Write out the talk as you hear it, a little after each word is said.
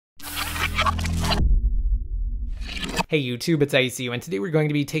Hey YouTube, it's ICU, and today we're going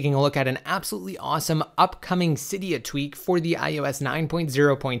to be taking a look at an absolutely awesome upcoming Cydia tweak for the iOS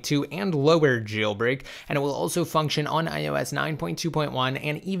 9.0.2 and lower jailbreak, and it will also function on iOS 9.2.1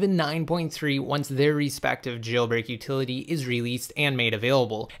 and even 9.3 once their respective jailbreak utility is released and made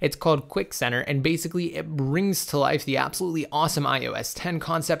available. It's called QuickCenter, and basically it brings to life the absolutely awesome iOS 10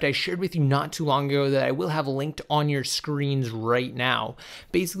 concept I shared with you not too long ago that I will have linked on your screens right now.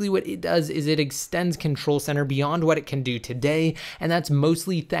 Basically what it does is it extends Control Center beyond what it can do today, and that's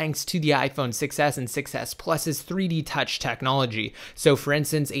mostly thanks to the iPhone 6s and 6s Plus's 3D touch technology. So for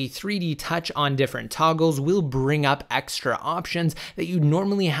instance, a 3D touch on different toggles will bring up extra options that you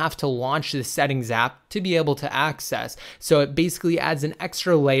normally have to launch the settings app to be able to access. So it basically adds an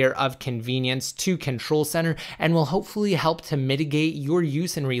extra layer of convenience to Control Center and will hopefully help to mitigate your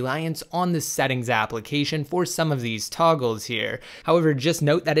use and reliance on the settings application for some of these toggles here. However, just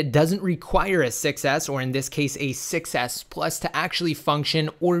note that it doesn't require a 6s, or in this case a 6s Plus, to actually function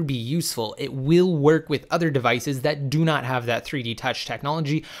or be useful. It will work with other devices that do not have that 3D touch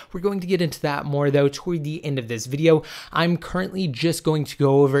technology. We're going to get into that more though toward the end of this video. I'm currently just going to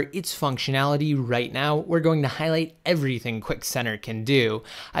go over its functionality right now. We're going to highlight everything QuickCenter can do.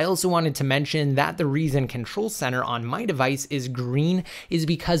 I also wanted to mention that the reason Control Center on my device is green is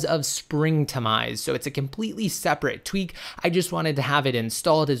because of Springtomize. So it's a completely separate tweak. I just wanted to have it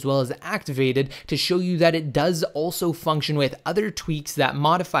installed as well as activated to show you that it does also function with other tweaks that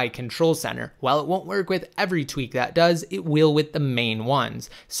modify Control Center. While it won't work with every tweak that does, it will with the main ones.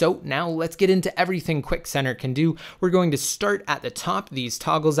 So now let's get into everything QuickCenter can do. We're going to start at the top, these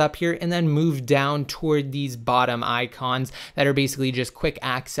toggles up here, and then move down toward these bottom icons that are basically just quick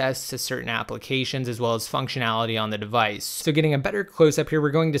access to certain applications as well as functionality on the device. So getting a better close up here,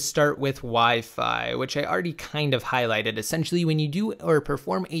 we're going to start with Wi-Fi, which I already kind of highlighted. Essentially, when you do or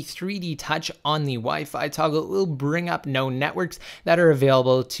perform a 3D touch on the Wi-Fi toggle, it will bring up known networks that are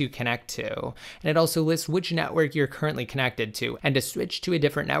available to connect to. And it also lists which network you're currently connected to. And to switch to a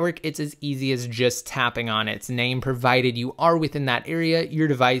different network, it's as easy as just tapping on its name. Provided you are within that area, your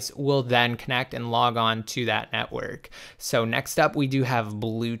device will then connect and log on to that network. So next up, we do have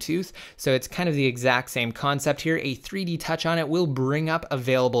Bluetooth. So it's kind of the exact same concept here. A 3D touch on it will bring up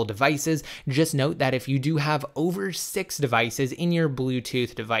available devices. Just note that if you do have over 6 devices in your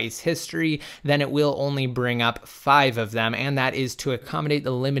Bluetooth device history, then it will only bring up 5 of them, and that is to accommodate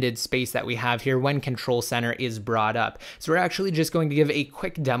the limited space that we have here when Control Center is brought up. So we're actually just going to give a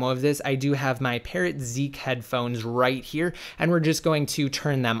quick demo of this. I do have my Parrot Zeek headphones right here, and we're just going to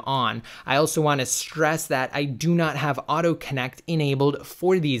turn them on. I also want to stress that I do not have auto connect enabled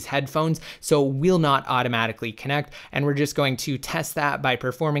for these headphones, so it will not automatically connect, and we're just going to test that by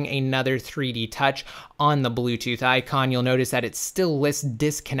performing another 3D touch on the Bluetooth icon. You'll notice that it still lists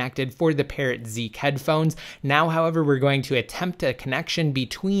disconnected for the Parrot Zeek headphones. Now, however, we're going to attempt a connection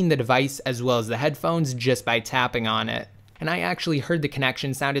between the device as well as the headphones just by tapping on it. And I actually heard the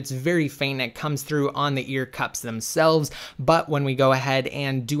connection sound. It's very faint. It comes through on the ear cups themselves. But when we go ahead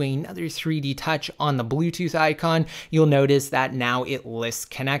and do another 3D touch on the Bluetooth icon, you'll notice that now it lists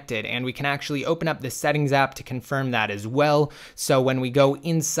connected. And we can actually open up the settings app to confirm that as well. So when we go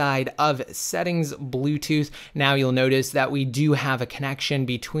inside of settings, Bluetooth, now you'll notice that we do have a connection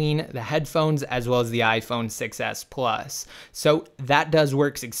between the headphones as well as the iPhone 6s Plus. So that does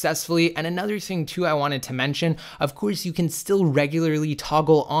work successfully. And another thing too I wanted to mention, of course, you can still regularly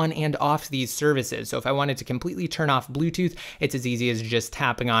toggle on and off these services. So if I wanted to completely turn off Bluetooth, it's as easy as just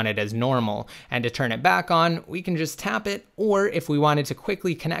tapping on it as normal. And to turn it back on, we can just tap it. Or if we wanted to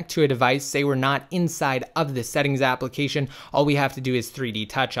quickly connect to a device, say we're not inside of the settings application, all we have to do is 3D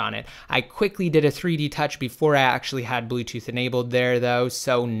touch on it. I quickly did a 3D touch before I actually had Bluetooth enabled there though,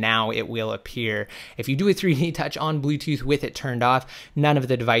 so now it will appear. If you do a 3D touch on Bluetooth with it turned off, none of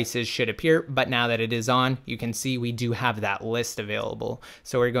the devices should appear, but now that it is on, you can see we do have that list available.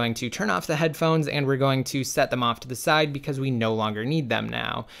 So we're going to turn off the headphones and we're going to set them off to the side because we no longer need them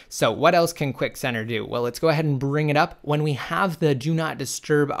now. So what else can QuickCenter do? Well, let's go ahead and bring it up. When we have the do not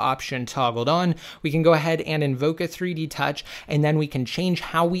disturb option toggled on, we can go ahead and invoke a 3D touch, and then we can change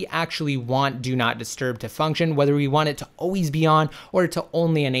how we actually want do not disturb to function, whether we want it to always be on or to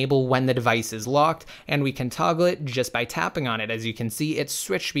only enable when the device is locked, and we can toggle it just by tapping on it. As you can see, it's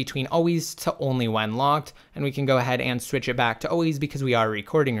switched between always to only when locked, and we can go ahead and switch it back to always because we are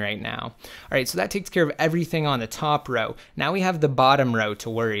recording right now. All right, so that takes care of everything on the top row. Now we have the bottom row to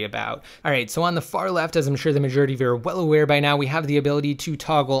worry about. All right, so on the far left, as I'm sure the majority of you are well aware by now, we have the ability to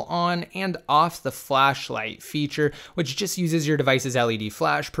toggle on and off the flashlight feature, which just uses your device's LED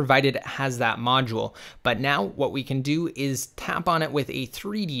flash, provided it has that module. But now what we can do is tap on it with a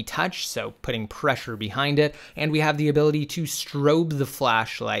 3D touch, so putting pressure behind it, and we have the ability to strobe the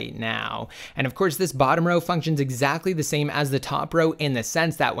flashlight now. And of course, this bottom row functions exactly the same as the top row in the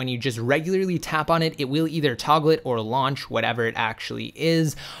sense that when you just regularly tap on it, it will either toggle it or launch whatever it actually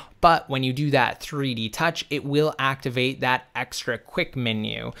is. But when you do that 3D touch, it will activate that extra quick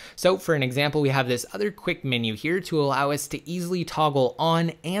menu. So for an example, we have this other quick menu here to allow us to easily toggle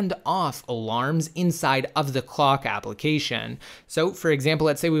on and off alarms inside of the clock application. So for example,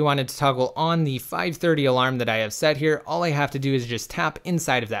 let's say we wanted to toggle on the 5:30 alarm that I have set here. All I have to do is just tap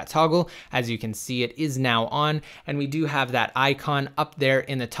inside of that toggle. As you can see, it is now on, and we do have that icon up there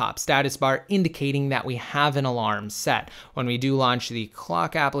in the top status bar indicating that we have an alarm set. When we do launch the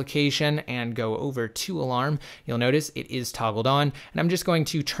clock application and go over to alarm, you'll notice it is toggled on, and I'm just going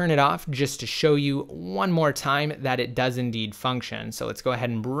to turn it off just to show you one more time that it does indeed function. So let's go ahead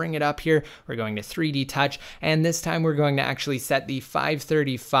and bring it up here. We're going to 3D touch, and this time we're going to actually set the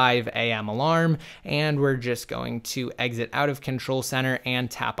 5:35 a.m. alarm, and we're just going to exit out of Control Center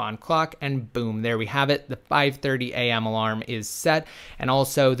and tap on clock, and boom, there we have it. The 5:30 a.m. alarm is set, and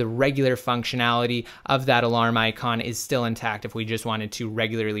also the regular functionality of that alarm icon is still intact. If we just wanted to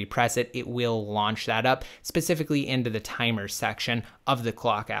regularly press it, it will launch that up specifically into the timer section of the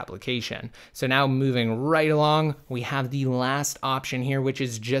clock application. So now moving right along, we have the last option here, which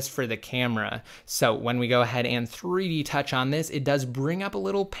is just for the camera. So when we go ahead and 3D touch on this, it does bring up a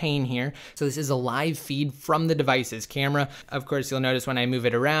little pane here. So this is a live feed from the device's camera. Of course, you'll notice when I move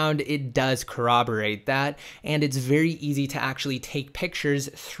it around, it does corroborate that, and it's very easy to actually take pictures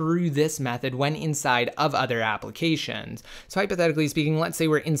through this method when inside of other applications. So hypothetically speaking, let's say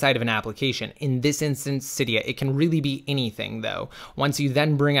we're inside of an application. In this instance, Cydia. It can really be anything though. Once you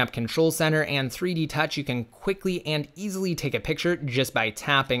then bring up Control Center and 3D touch, you can quickly and easily take a picture just by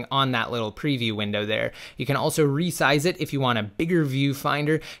tapping on that little preview window there. You can also resize it if you want a bigger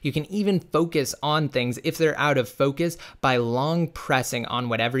viewfinder. You can even focus on things if they're out of focus by long pressing on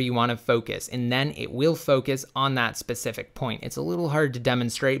whatever you want to focus, and then it will focus on that specific point. It's a little hard to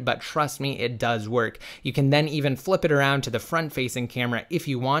demonstrate, but trust me, it does work. You can then even flip it around to the front-facing camera if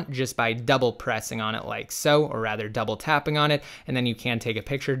you want, just by double pressing on it like so, or rather double tapping on it, and then you can take a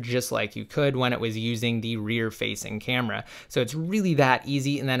picture just like you could when it was using the rear-facing camera. So it's really that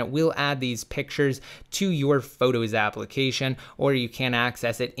easy, and then it will add these pictures to your Photos application, or you can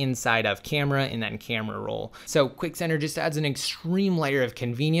access it inside of Camera and then Camera Roll. So QuickCenter just adds an extreme layer of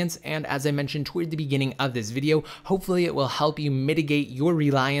convenience, and as I mentioned toward the beginning of this video, hopefully it will help you mitigate your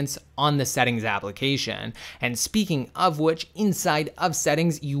reliance on the settings application. And speaking of which, inside of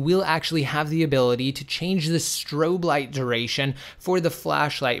settings, you will actually have the ability to change the strobe light duration for the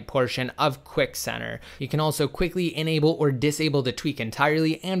flashlight portion of QuickCenter. You can also quickly enable or disable the tweak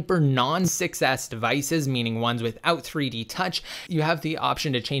entirely, and for non-6S devices, meaning ones without 3D touch, you have the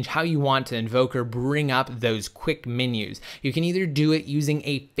option to change how you want to invoke or bring up those quick menus. You can either do it using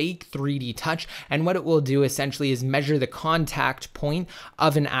a fake 3D touch, and what it will do essentially is measure the contact point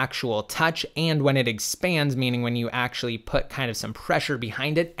of an actual touch, and when it expands, meaning when you actually put kind of some pressure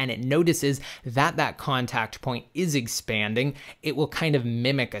behind it and it notices that that contact point is expanding, it will kind of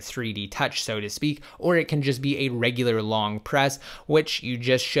mimic a 3D touch, so to speak, or it can just be a regular long press, which you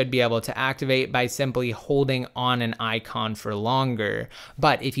just should be able to activate by simply holding on an icon for longer.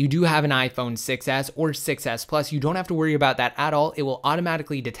 But if you do have an iPhone 6S or 6S Plus, you don't have to worry about that at all. It will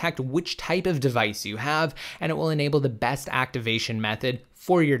automatically detect which type of device you have, and it will enable the best activation method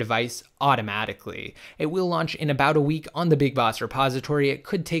for your device automatically. It will launch in about a week on the BigBoss repository. It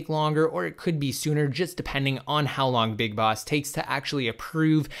could take longer or it could be sooner, just depending on how long BigBoss takes to actually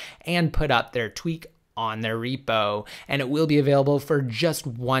approve and put up their tweak on their repo, and it will be available for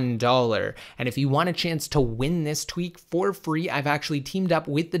just $1. And if you want a chance to win this tweak for free, I've actually teamed up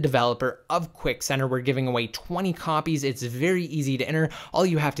with the developer of QuickCenter. We're giving away 20 copies. It's very easy to enter. All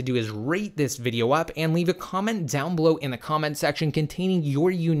you have to do is rate this video up and leave a comment down below in the comment section containing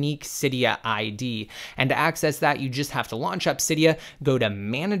your unique Cydia ID. And to access that, you just have to launch up Cydia, go to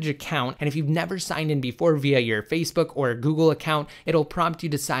Manage Account, and if you've never signed in before via your Facebook or Google account, it'll prompt you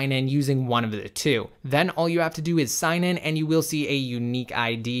to sign in using one of the two. Then all you have to do is sign in, and you will see a unique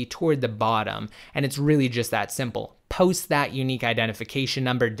ID toward the bottom, and it's really just that simple. post that unique identification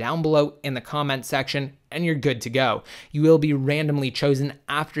number down below in the comment section, and you're good to go. You will be randomly chosen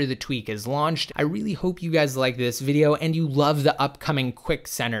after the tweak is launched. I really hope you guys like this video and you love the upcoming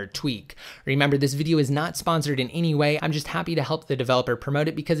QuickCenter tweak. Remember, this video is not sponsored in any way. I'm just happy to help the developer promote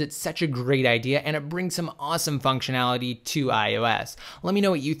it because it's such a great idea and it brings some awesome functionality to iOS. Let me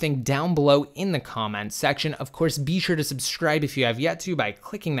know what you think down below in the comments section. Of course, be sure to subscribe if you have yet to by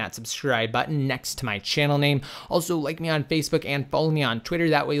clicking that subscribe button next to my channel name. Also, like me on Facebook and follow me on Twitter.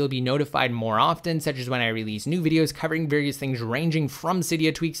 That way you'll be notified more often, such as when I release new videos covering various things ranging from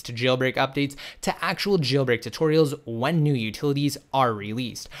Cydia tweaks to jailbreak updates to actual jailbreak tutorials when new utilities are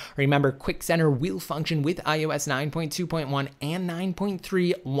released. Remember, QuickCenter will function with iOS 9.2.1 and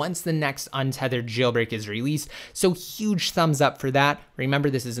 9.3 once the next untethered jailbreak is released, so huge thumbs up for that.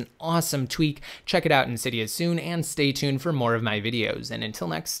 Remember, this is an awesome tweak. Check it out in Cydia soon and stay tuned for more of my videos. And until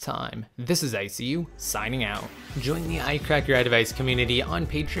next time, this is ICU signing out. Join the iCrackUriDevice community on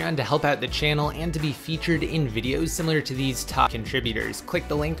Patreon to help out the channel and to be featured in videos similar to these top contributors. Click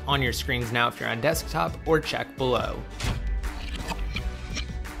the link on your screens now if you're on desktop, or check below.